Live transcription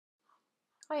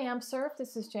Hi, AmpSurf.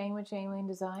 This is Jane with Jane Lane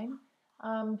Design.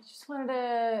 Just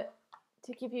wanted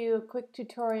to give you a quick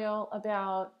tutorial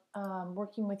about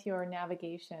working with your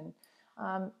navigation.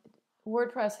 Um,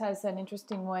 WordPress has an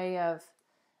interesting way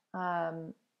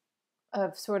um,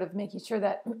 of sort of making sure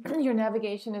that your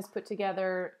navigation is put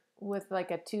together with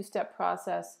like a two-step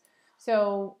process.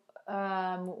 So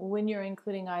when you're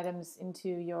including items into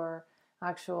your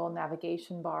actual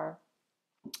navigation bar.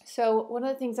 So one of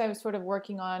the things I was sort of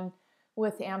working on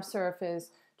with AmpSurf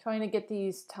is trying to get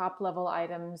these top level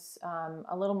items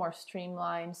a little more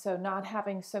streamlined. So not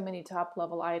having so many top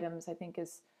level items, I think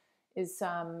is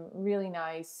really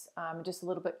nice. Just a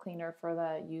little bit cleaner for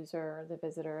the user, the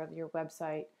visitor of your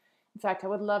website. In fact, I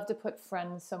would love to put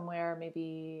friends somewhere,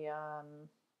 maybe I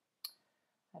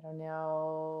don't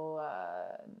know.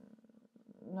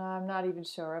 No, I'm not even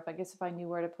sure. I guess if I knew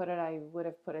where to put it, I would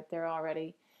have put it there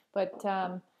already. But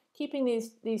keeping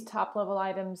these top level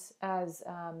items as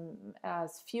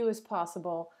few as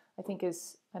possible, I think,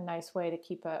 is a nice way to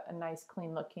keep a nice,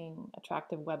 clean looking,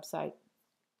 attractive website.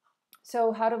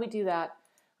 So how do we do that?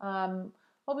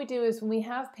 What we do is when we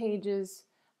have pages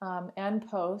and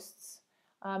posts,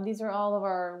 these are all of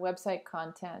our website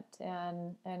content,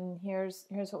 and here's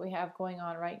what we have going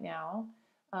on right now.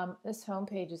 This home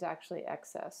page is actually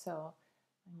excess, so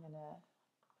I'm gonna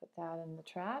put that in the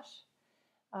trash.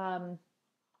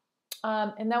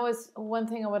 And that was one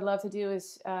thing I would love to do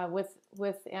is with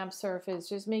AmpSurf is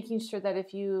just making sure that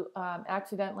if you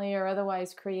accidentally or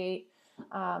otherwise create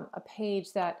a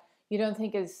page that you don't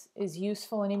think is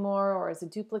useful anymore or is a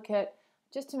duplicate,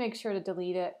 just to make sure to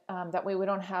delete it. That way we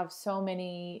don't have so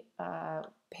many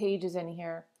pages in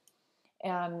here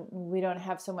and we don't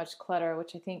have so much clutter,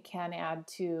 which I think can add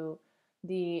to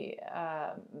the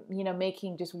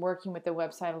making just working with the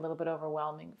website a little bit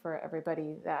overwhelming for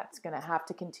everybody that's going to have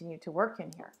to continue to work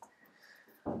in here.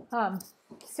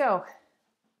 So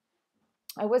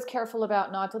I was careful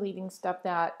about not deleting stuff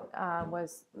that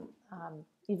was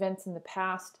events in the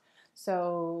past.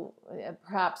 So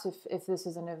perhaps if this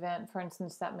is an event, for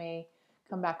instance, that may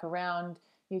come back around,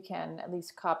 you can at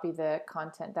least copy the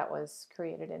content that was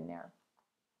created in there.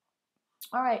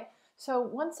 All right, so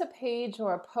once a page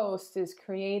or a post is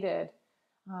created,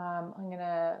 I'm going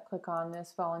to click on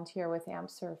this volunteer with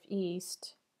AmpSurf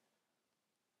East.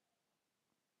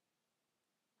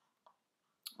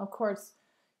 Of course,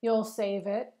 you'll save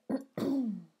it,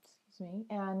 excuse me,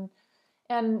 and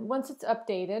once it's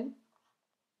updated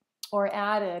or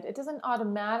added, it doesn't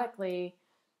automatically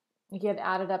get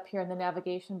added up here in the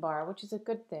navigation bar, which is a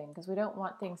good thing because we don't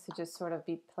want things to just sort of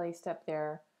be placed up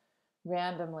there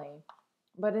randomly.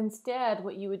 But instead,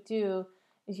 what you would do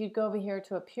is you'd go over here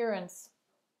to Appearance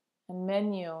and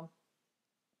Menu.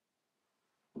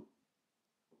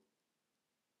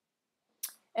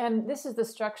 And this is the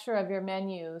structure of your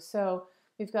menu. So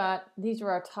we've got, these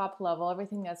are our top level.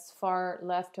 Everything that's far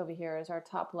left over here is our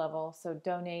top level. So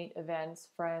Donate, Events,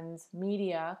 Friends,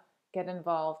 Media, Get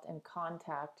Involved, and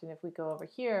Contact. And if we go over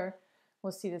here,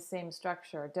 we'll see the same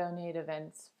structure. Donate,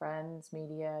 Events, Friends,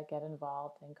 Media, Get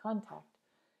Involved, and Contact.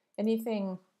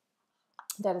 Anything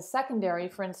that is secondary,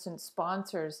 for instance,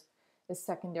 sponsors, is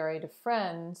secondary to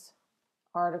friends.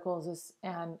 Articles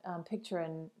and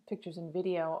pictures and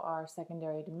video are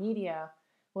secondary to media.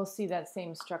 We'll see that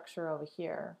same structure over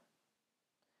here.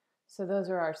 So those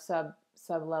are our sub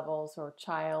levels or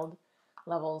child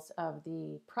levels of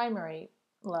the primary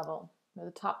level or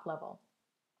the top level.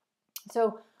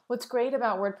 So what's great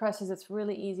about WordPress is it's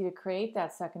really easy to create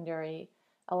that secondary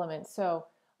element. So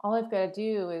all I've got to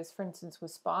do is, for instance, with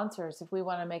sponsors, if we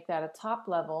want to make that a top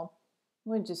level,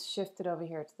 we just shift it over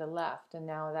here to the left, and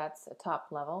now that's a top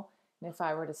level. And if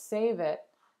I were to save it,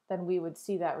 then we would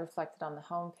see that reflected on the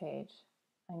home page.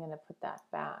 I'm going to put that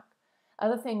back.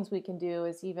 Other things we can do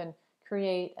is even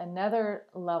create another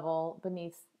level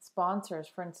beneath sponsors.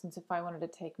 For instance, if I wanted to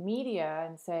take media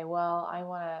and say, well, I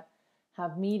want to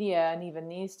have media and even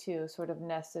these two sort of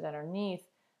nested underneath,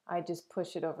 I just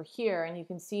push it over here, and you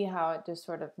can see how it just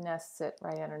sort of nests it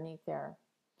right underneath there.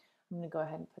 I'm going to go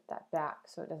ahead and put that back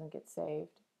so it doesn't get saved.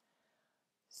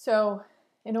 So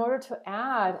in order to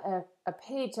add a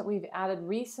page that we've added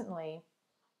recently,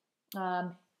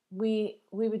 we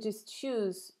would just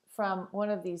choose from one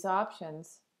of these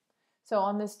options. So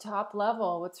on this top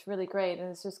level, what's really great, and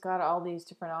it's just got all these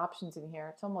different options in here.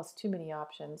 It's almost too many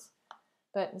options.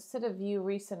 But instead of View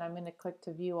Recent, I'm going to click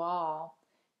to View All.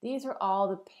 These are all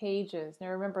the pages. Now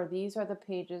remember, these are the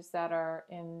pages that are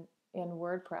in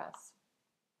WordPress.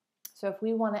 So if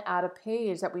we want to add a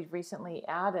page that we've recently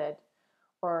added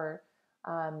or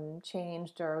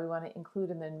changed, or we want to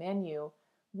include in the menu,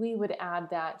 we would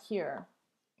add that here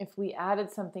if we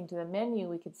added something to the menu,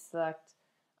 we could select,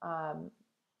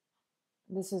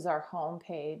 this is our home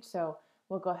page, so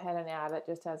we'll go ahead and add it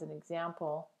just as an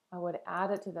example. I would add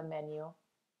it to the menu.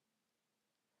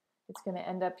 It's going to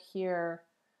end up here.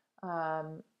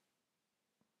 It's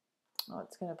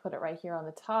going to put it right here on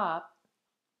the top.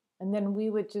 And then we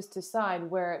would just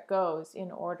decide where it goes in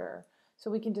order.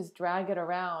 So we can just drag it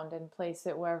around and place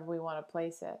it wherever we want to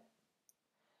place it.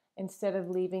 Instead of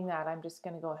leaving that, I'm just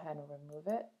going to go ahead and remove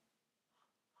it.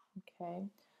 Okay,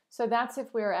 so that's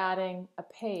if we're adding a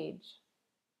page.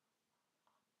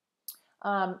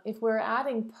 If we're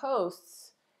adding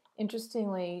posts,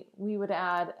 interestingly, we would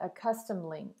add a custom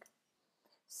link.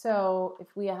 So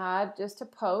if we had just a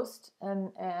post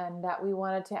and that we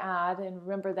wanted to add, and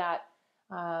remember that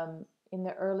in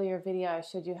the earlier video I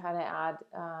showed you how to add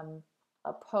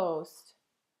a post,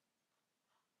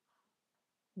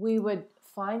 we would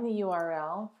find the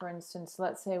URL. For instance,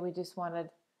 let's say we just wanted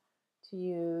to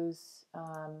use,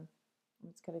 I'm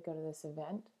just going to go to this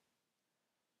event,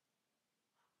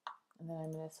 and then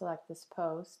I'm going to select this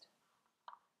post,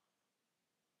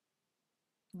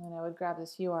 and then I would grab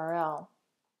this URL.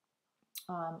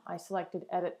 I selected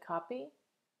edit copy,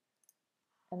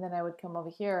 and then I would come over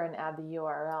here and add the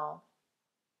URL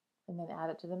and then add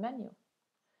it to the menu.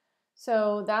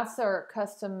 So that's our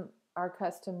custom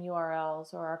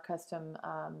URLs or our custom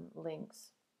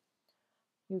links.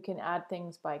 You can add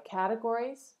things by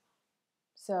categories,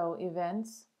 so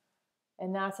events,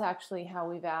 and that's actually how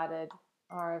we've added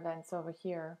our events over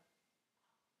here.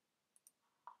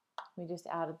 We just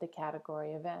added the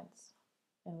category events,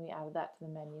 and we added that to the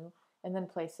menu and then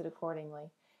placed it accordingly.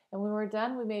 And when we're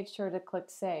done, we made sure to click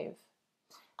Save.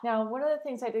 Now, one of the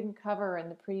things I didn't cover in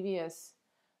the previous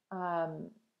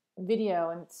video,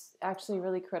 and it's actually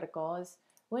really critical, is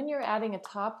when you're adding a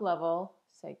top level,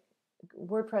 say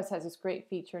WordPress has this great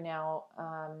feature now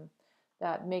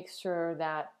that makes sure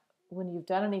that when you've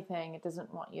done anything, it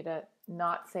doesn't want you to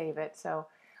not save it. So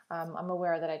I'm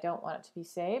aware that I don't want it to be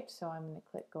saved, so I'm going to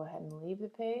click go ahead and leave the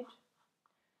page.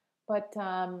 But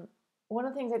one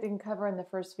of the things I didn't cover in the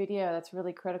first video that's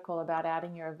really critical about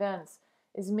adding your events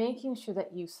is making sure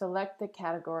that you select the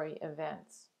category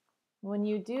events. When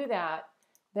you do that,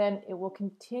 then it will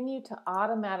continue to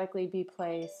automatically be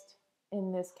placed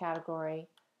in this category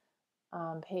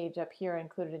page up here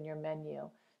included in your menu.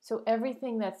 So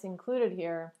everything that's included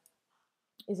here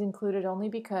is included only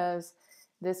because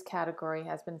this category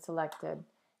has been selected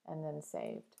and then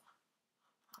saved.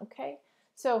 Okay,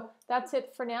 so that's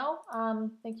it for now.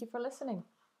 Thank you for listening.